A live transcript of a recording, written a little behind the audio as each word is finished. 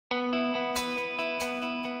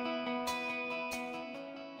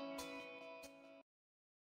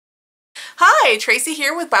Hi, Tracy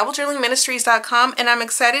here with BibleJournalingMinistries.com, and I'm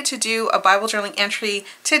excited to do a Bible journaling entry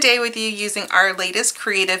today with you using our latest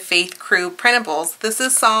Creative Faith Crew printables. This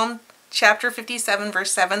is Psalm chapter 57,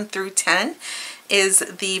 verse 7 through 10 is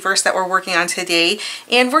the verse that we're working on today,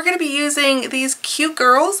 and we're going to be using these cute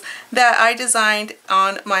girls that I designed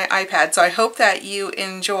on my iPad. So I hope that you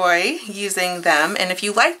enjoy using them, and if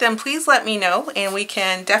you like them, please let me know and we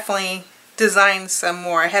can definitely design some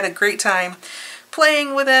more. I had a great time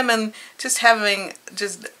playing with them and just having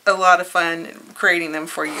just a lot of fun creating them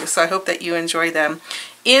for you. So I hope that you enjoy them.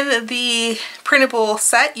 In the printable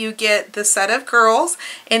set, you get the set of girls,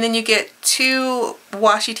 and then you get two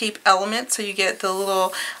washi tape elements. So you get the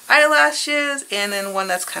little eyelashes and then one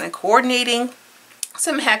that's kind of coordinating,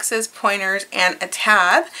 some hexes, pointers, and a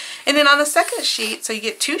tab. And then on the second sheet, so you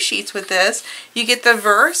get two sheets with this, you get the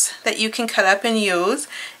verse that you can cut up and use,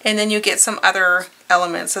 and then you get some other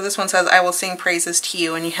elements. So this one says, "I will sing praises to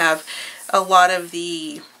you," and you have a lot of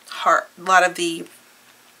the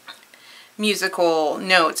musical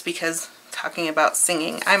notes because talking about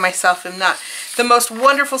singing. I myself am not the most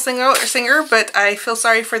wonderful singer, but I feel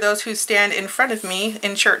sorry for those who stand in front of me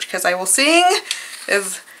in church because I will sing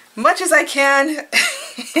as much as I can.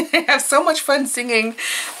 I have so much fun singing,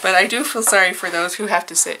 but I do feel sorry for those who have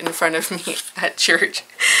to sit in front of me at church.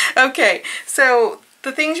 Okay, so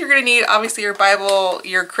the things you're going to need, obviously your Bible,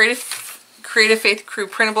 your Creative Faith Crew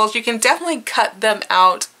printables. You can definitely cut them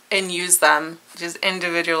out and use them just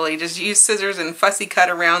individually. Just use scissors and fussy cut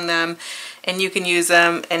around them, and you can use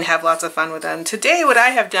them and have lots of fun with them. Today what I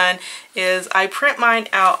have done is I print mine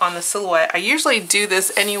out on the silhouette. I usually do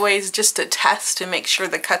this anyways just to test to make sure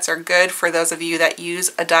the cuts are good. For those of you that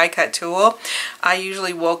use a die cut tool, I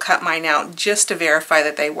usually will cut mine out just to verify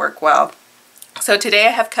that they work well. So today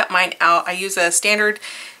I have cut mine out. I use a standard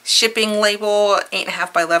shipping label,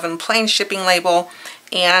 8.5 by 11 plain shipping label,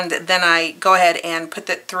 and then I go ahead and put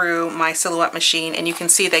that through my silhouette machine, and you can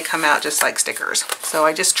see they come out just like stickers. So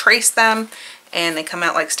I just trace them and they come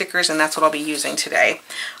out like stickers, and that's what I'll be using today.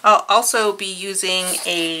 I'll also be using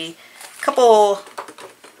a couple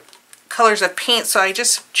colors of paint. So I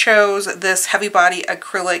just chose this heavy body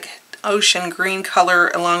acrylic ocean green color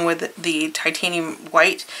along with the titanium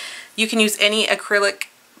white. You can use any acrylic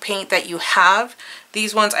paint that you have.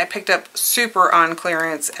 These ones I picked up super on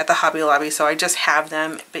clearance at the Hobby Lobby, so I just have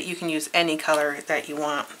them, but you can use any color that you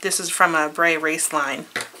want. This is from a Bray Erase line.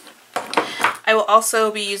 I will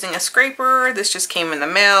also be using a scraper. This just came in the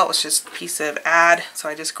mail. It was just a piece of ad, so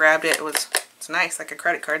I just grabbed it. It's nice, like a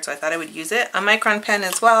credit card, so I thought I would use it. A micron pen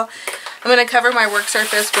as well. I'm going to cover my work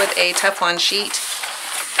surface with a Teflon sheet,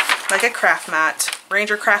 like a craft mat.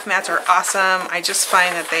 Ranger craft mats are awesome. I just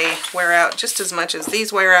find that they wear out just as much as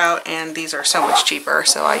these wear out, and these are so much cheaper,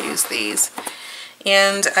 so I use these.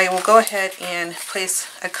 And I will go ahead and place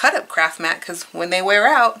a cut up craft mat because when they wear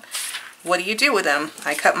out, what do you do with them?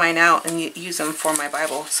 I cut mine out and use them for my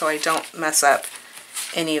Bible so I don't mess up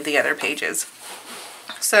any of the other pages.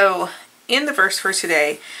 So in the verse for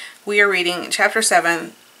today, we are reading chapter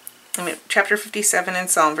 57 in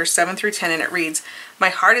Psalm, verse 7 through 10, and it reads, "My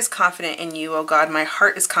heart is confident in you, O God, my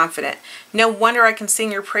heart is confident. No wonder I can sing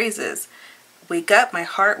your praises. Wake up, my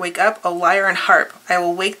heart, wake up, O lyre and harp. I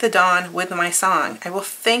will wake the dawn with my song. I will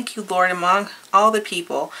thank you, Lord, among all the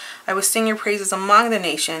people. I will sing your praises among the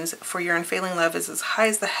nations, for your unfailing love is as high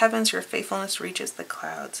as the heavens, your faithfulness reaches the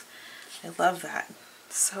clouds." I love that.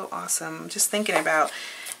 So awesome. Just thinking about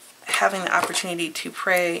having the opportunity to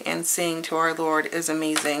pray and sing to our Lord is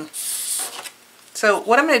amazing. So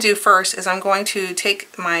what I'm going to do first is I'm going to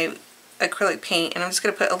take my acrylic paint and I'm just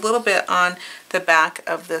going to put a little bit on the back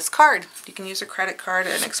of this card. You can use a credit card,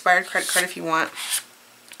 an expired credit card if you want,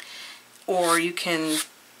 or you can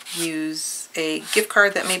use a gift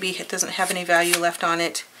card that maybe it doesn't have any value left on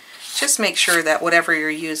it. Just make sure that whatever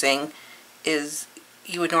you're using is,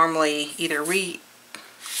 you would normally either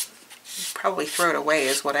probably throw it away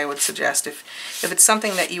is what I would suggest. If it's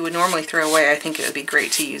something that you would normally throw away, I think it would be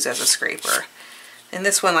great to use as a scraper. And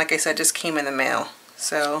this one, like I said, just came in the mail.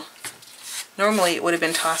 So normally it would have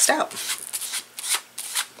been tossed out.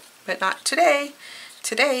 But not today.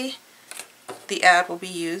 Today, the ad will be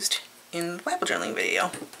used in the Bible journaling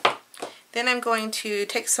video. Then I'm going to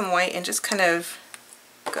take some white and just kind of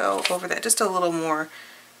go over that just a little more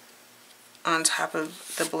on top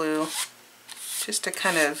of the blue, just to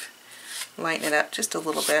kind of lighten it up just a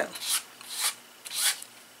little bit.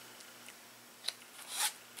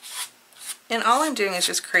 And all I'm doing is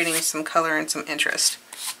just creating some color and some interest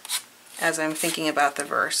as I'm thinking about the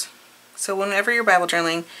verse. So whenever you're Bible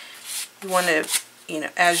journaling, you want to,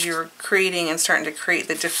 as you're creating and starting to create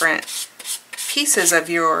the different pieces of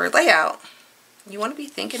your layout, you want to be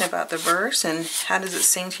thinking about the verse and how does it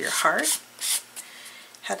sing to your heart?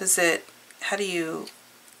 How do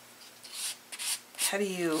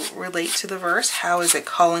you relate to the verse? How is it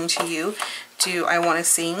calling to you? Do I want to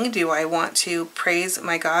sing? Do I want to praise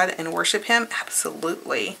my God and worship Him?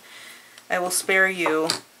 Absolutely. I will spare you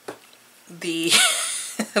the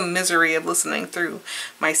misery of listening through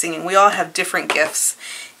my singing. We all have different gifts,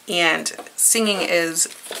 and singing is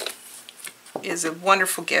a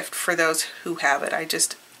wonderful gift for those who have it.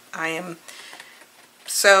 I am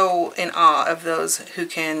so in awe of those who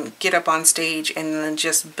can get up on stage and then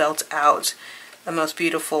just belt out the most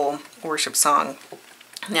beautiful worship song.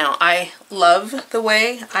 Now, I love the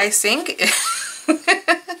way I sing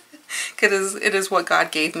because it is what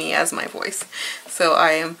God gave me as my voice. So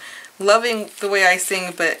I am loving the way I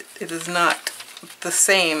sing, but it is not the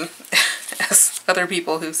same as other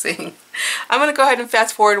people who sing. I'm going to go ahead and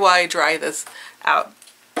fast forward while I dry this out.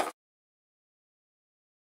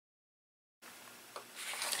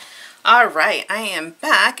 Alright, I am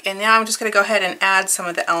back, and now I'm just going to go ahead and add some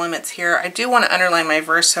of the elements here. I do want to underline my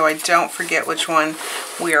verse so I don't forget which one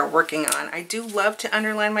we are working on. I do love to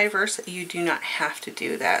underline my verse. You do not have to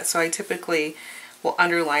do that, so I typically will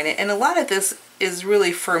underline it. And a lot of this is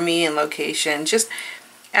really for me in location. Just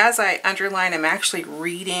as I underline, I'm actually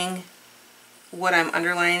reading what I'm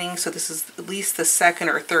underlining, so this is at least the second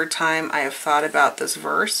or third time I have thought about this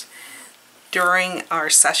verse during our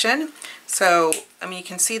session. So, I mean, you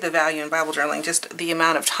can see the value in Bible journaling. Just the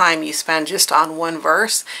amount of time you spend just on one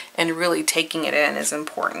verse and really taking it in is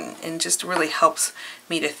important, and just really helps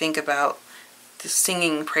me to think about the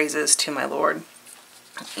singing praises to my Lord.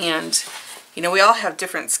 And, you know, we all have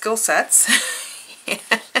different skill sets.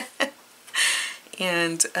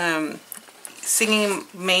 And singing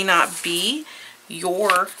may not be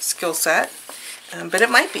your skill set, but it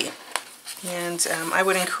might be. And I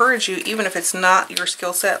would encourage you, even if it's not your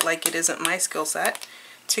skill set, like it isn't my skill set,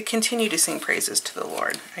 to continue to sing praises to the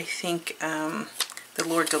Lord. I think the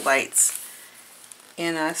Lord delights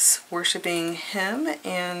in us worshiping Him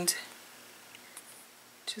and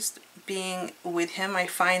just being with Him. I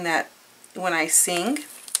find that when I sing,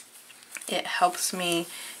 it helps me,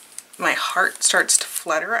 my heart starts to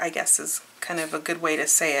flutter, I guess is kind of a good way to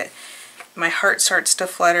say it. My heart starts to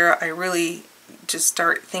flutter. I really just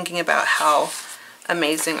start thinking about how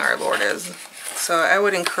amazing our Lord is. So I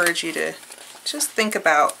would encourage you to just think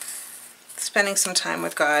about spending some time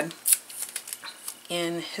with God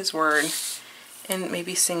in His Word and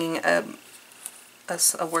maybe singing a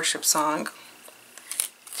worship song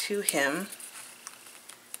to Him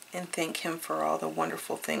and thank Him for all the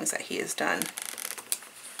wonderful things that He has done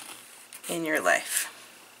in your life.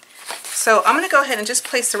 So I'm going to go ahead and just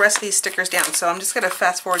place the rest of these stickers down. So I'm just going to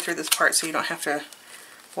fast forward through this part so you don't have to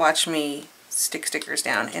watch me stick stickers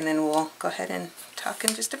down. And then we'll go ahead and talk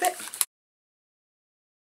in just a bit.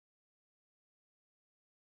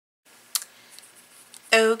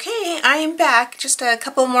 Okay, I am back. Just a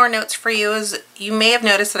couple more notes for you. As you may have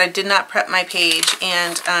noticed that I did not prep my page,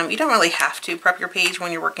 and you don't really have to prep your page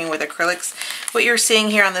when you're working with acrylics. What you're seeing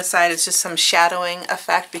here on this side is just some shadowing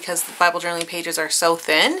effect because the Bible journaling pages are so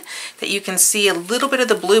thin that you can see a little bit of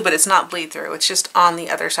the blue, but it's not bleed through. It's just on the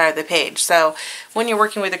other side of the page. So when you're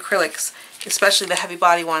working with acrylics, especially the heavy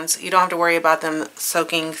body ones, you don't have to worry about them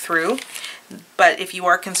soaking through. But if you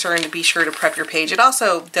are concerned, be sure to prep your page. It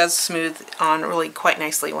also does smooth on really quite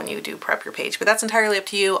nicely when you do prep your page. But that's entirely up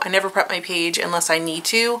to you. I never prep my page unless I need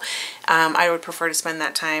to. I would prefer to spend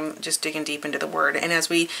that time just digging deep into the Word. And as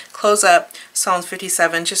we close up Psalms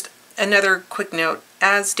 57, just another quick note.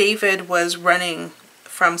 As David was running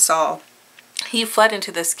from Saul, he fled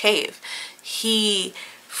into this cave. He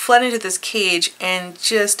fled into this cage and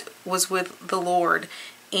just was with the Lord.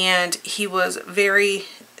 And he was very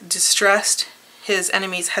distressed. His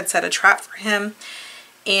enemies had set a trap for him,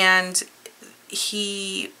 and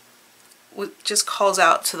he just calls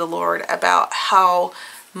out to the Lord about how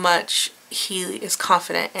much he is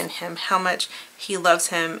confident in Him, how much he loves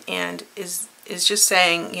Him, and is just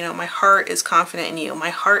saying, you know, my heart is confident in you, my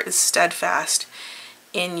heart is steadfast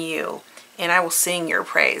in you, and I will sing your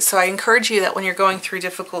praise. So I encourage you that when you're going through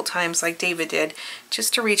difficult times like David did,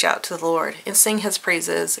 just to reach out to the Lord and sing His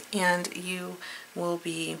praises, and you will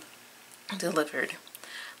be delivered.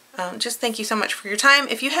 Just thank you so much for your time.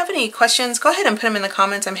 If you have any questions, go ahead and put them in the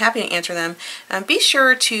comments. I'm happy to answer them. Be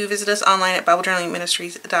sure to visit us online at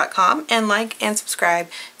BibleJournalingMinistries.com and like and subscribe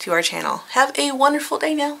to our channel. Have a wonderful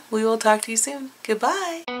day now. We will talk to you soon.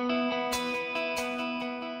 Goodbye.